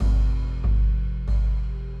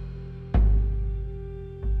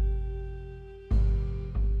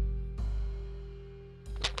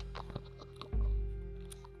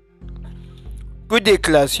Good day,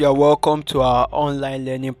 class. You are welcome to our online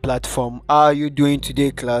learning platform. How are you doing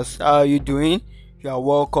today, class? How are you doing? You are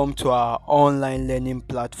welcome to our online learning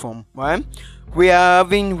platform. Right? We are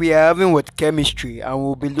having what chemistry, and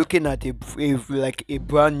we'll be looking at a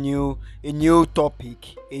brand new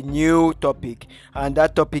topic, and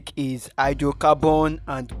that topic is hydrocarbon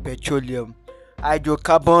and petroleum.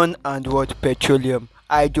 Hydrocarbon and what petroleum?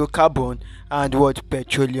 Hydrocarbon and what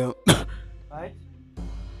petroleum? Right?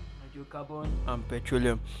 Hydrocarbon and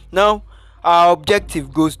petroleum. Now, our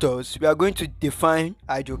objective goes thus: we are going to define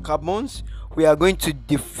hydrocarbons, we are going to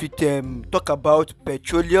talk about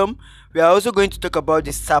petroleum, we are also going to talk about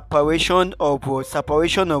the separation of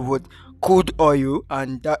what crude oil,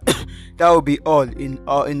 and that that will be all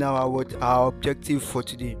in our objective for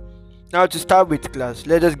today. Now, to start with, class,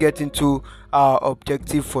 let us get into our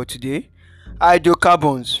objective for today.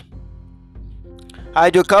 Hydrocarbons.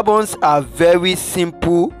 Hydrocarbons are very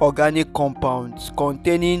simple organic compounds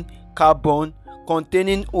containing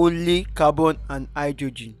only carbon and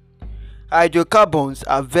hydrogen. Hydrocarbons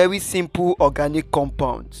are very simple organic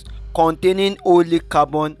compounds containing only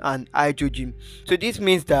carbon and hydrogen. So this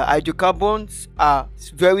means that hydrocarbons are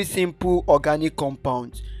very simple organic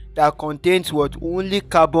compounds that contains what only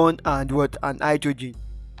carbon and hydrogen.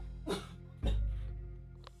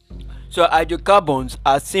 So hydrocarbons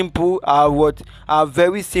are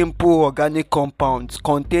very simple organic compounds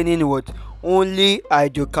containing what only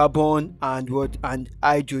hydrocarbon and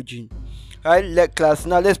hydrogen. Right, class.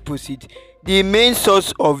 Now let's proceed. The main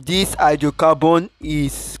source of this hydrocarbon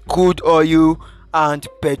is crude oil and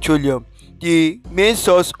petroleum. The main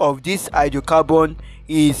source of this hydrocarbon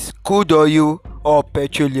is crude oil or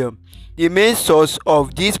petroleum. The main source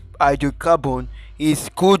of this hydrocarbon is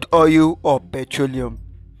crude oil or petroleum.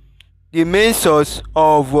 The main source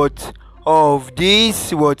of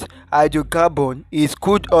this hydrocarbon is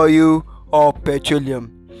crude oil or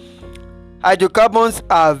petroleum. Hydrocarbons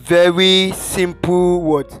are very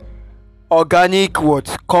simple organic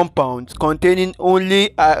compounds containing only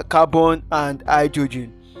carbon and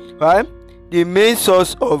hydrogen. Right? The main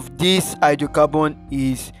source of this hydrocarbon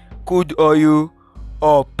is crude oil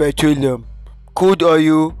or petroleum. Crude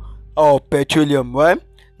oil or petroleum. Right?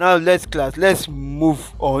 Now let's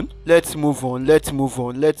move on. Right? Let's move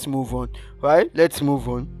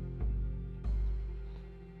on.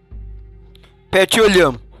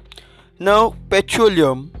 Petroleum. Now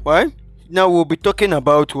petroleum, right? Now we'll be talking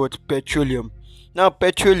about petroleum. Now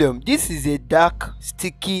petroleum, this is a dark,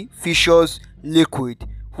 sticky, viscous liquid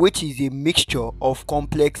which is a mixture of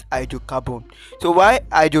complex hydrocarbon. So why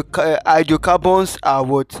hydrocarbons are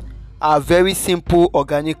very simple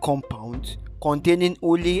organic compounds containing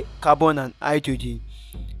only carbon and hydrogen.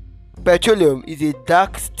 Petroleum is a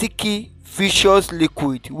dark, sticky, viscous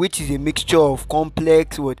liquid which is a mixture of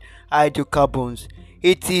complex hydrocarbons.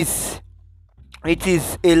 It is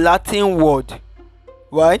a Latin word,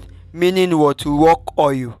 right? Meaning rock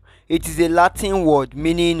oil. It is a Latin word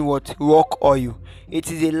meaning rock oil.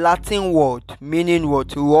 It is a Latin word meaning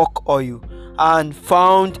rock oil, and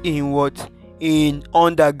found in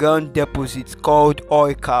underground deposits called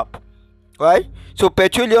oil cap. Right? So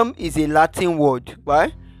petroleum is a Latin word,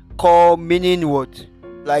 right? Meaning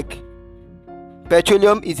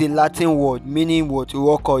petroleum is a Latin word meaning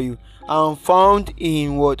rock oil, and found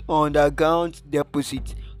in underground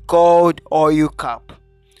deposit called oil cap.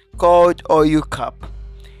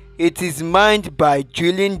 It is mined by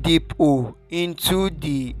drilling deep hole into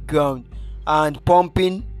the ground, and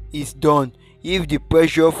pumping is done if the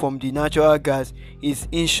pressure from the natural gas is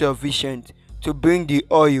insufficient to bring the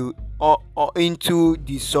oil into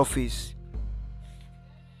the surface.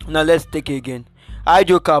 Now let's take it again.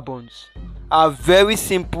 Hydrocarbons are very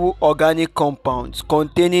simple organic compounds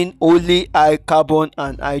containing only carbon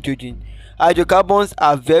and hydrogen. Hydrocarbons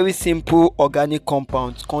are very simple organic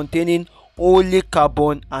compounds containing only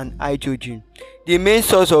carbon and hydrogen. The main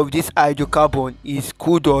source of this hydrocarbon is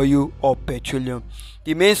crude oil or petroleum.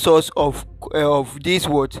 The main source of this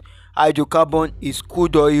hydrocarbon is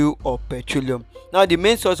crude oil or petroleum. Now the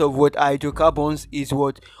main source of hydrocarbons is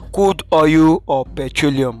crude oil or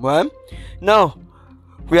petroleum. Right? Now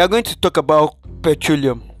we are going to talk about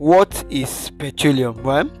petroleum. What is petroleum?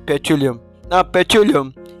 Right? Petroleum. Now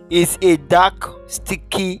petroleum is a dark,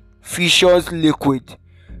 sticky, viscous liquid.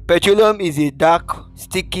 Petroleum is a dark,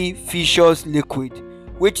 sticky, viscous liquid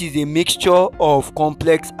which is a mixture of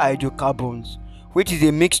complex hydrocarbons. It is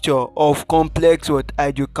a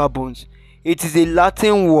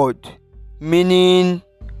Latin word meaning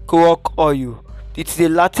rock oil.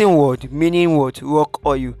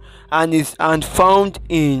 And found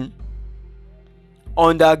in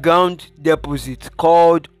underground deposit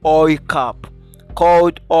called oil cap.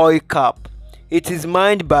 called oil cap. It is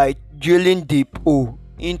mined by drilling deep hole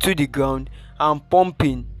into the ground, and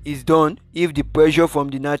pumping is done if the pressure from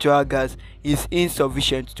the natural gas is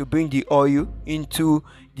insufficient to bring the oil into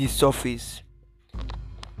the surface.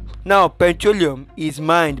 Now, petroleum is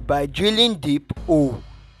mined by drilling deep hole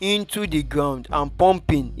into the ground, and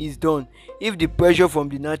pumping is done if the pressure from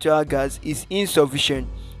the natural gas is insufficient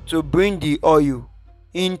to bring the oil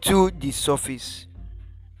into the surface.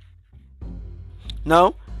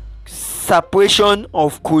 Now, separation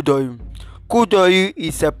of crude oil. Crude oil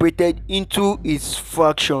is separated into its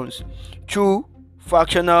fractions through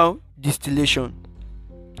fractional distillation.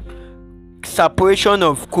 Separation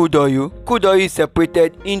of crude oil. Crude oil is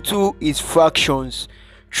separated into its fractions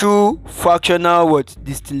through fractional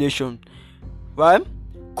distillation. Right?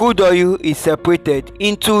 Crude oil is separated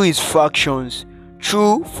into its fractions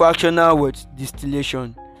through fractional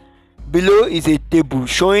distillation. Below is a table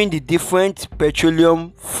showing the different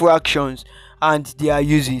petroleum fractions and their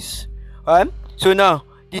uses. Right? So now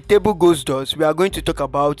the table goes thus. We are going to talk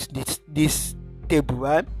about this table.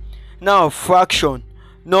 Right? Now, fraction,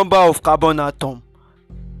 number of carbon atom,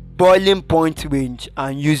 boiling point range,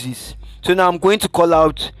 and uses. So now I'm going to call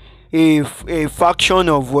out a fraction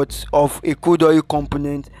of a crude oil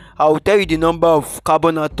component. I will tell you the number of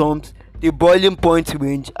carbon atoms, the boiling point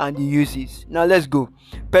range, and the uses. Now let's go.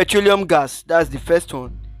 Petroleum gas, that's the first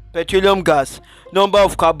one. Petroleum gas, number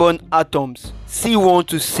of carbon atoms, C1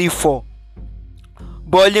 to C4.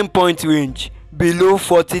 Boiling point range, below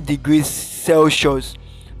 40 degrees Celsius.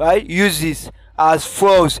 Right? Uses as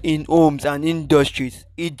fuels in homes and industries,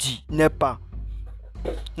 e.g. NEPA.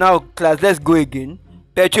 Now class, let's go again.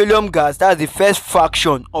 Petroleum gas, that's the first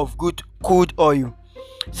fraction of crude oil.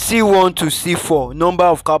 C1 to C4, number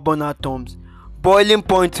of carbon atoms, boiling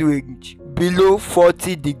point range below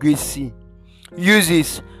 40 degrees C.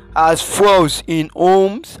 Uses as fuels in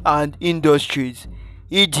homes and industries,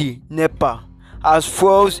 e.g. NEPA. As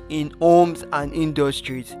fuels in homes and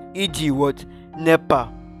industries, e.g.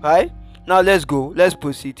 NEPA. Right? Now let's go. Let's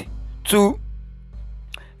proceed. 2.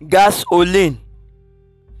 Gasoline,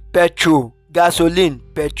 petrol. Gasoline,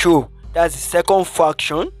 petrol. That's the second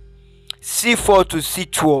fraction. C4 to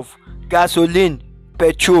C12. Gasoline,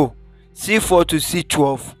 petrol. C4 to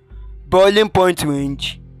C12. Boiling point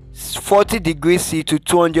range 40 degrees C to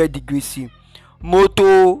 200 degrees C.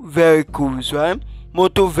 Motor vehicles, right?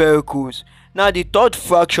 Motor vehicles. Now the third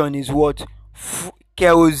fraction is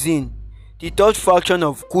kerosene. The third fraction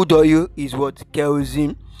of crude oil is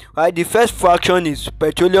kerosene. Right? The first fraction is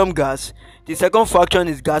petroleum gas. The second fraction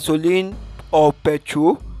is gasoline or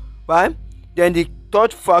petrol. Right? Then the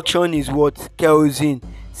third fraction is kerosene.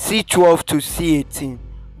 C12 to C18.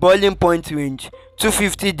 Boiling point range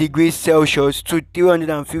 250 degrees Celsius to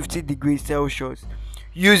 350 degrees Celsius.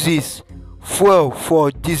 Uses fuel for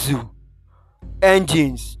diesel,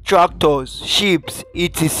 engines, tractors, ships,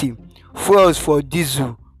 etc. Fuels for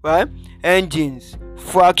diesel, right? Engines,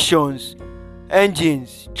 fractions,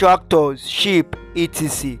 engines, tractors, ship,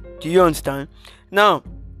 etc. Do you understand? Now,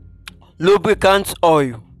 lubricant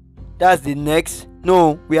oil. That's the next.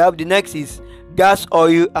 No, we have the next is gas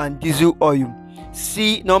oil and diesel oil.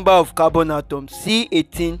 C, number of carbon atoms,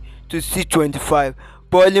 C18 to C25.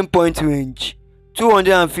 Boiling point range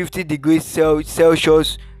 250 degrees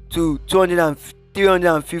Celsius to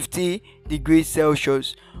 350 degrees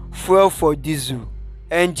Celsius. Fuel for diesel,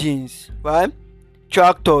 engines, right?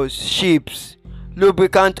 Tractors, ships.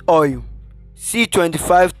 Lubricant oil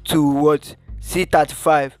C25 to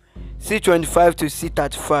C35. C25 to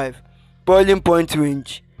C35. Boiling point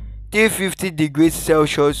range 350 degrees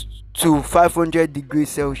Celsius to 500 degrees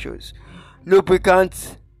Celsius.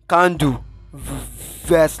 Lubricant candle,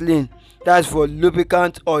 Vaseline. That's for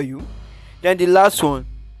lubricant oil. Then the last one,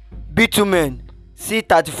 bitumen,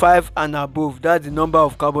 C35 and above. That's the number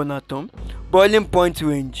of carbon atom. Boiling point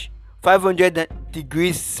range 500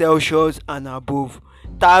 degrees Celsius and above.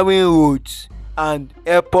 Tarring roads and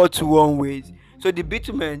airport runways. So the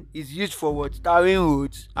bitumen is used for tarring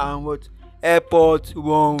roads and airport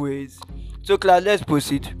runways. So class, let's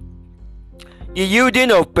proceed. The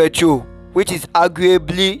yielding of petrol, which is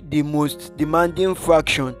arguably the most demanding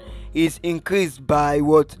fraction, is increased by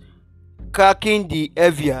cracking the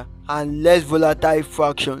heavier and less volatile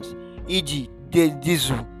fractions, e.g.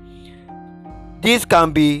 diesel. This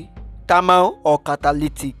can be thermal or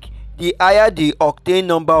catalytic. The higher the octane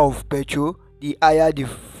number of petrol, the higher the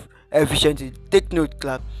efficiency. Take note,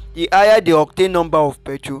 class. The higher the octane number of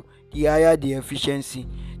petrol, the higher the efficiency.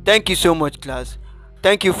 Thank you so much, class.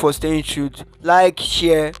 Thank you for staying tuned. Like,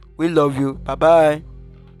 share. We love you. Bye bye.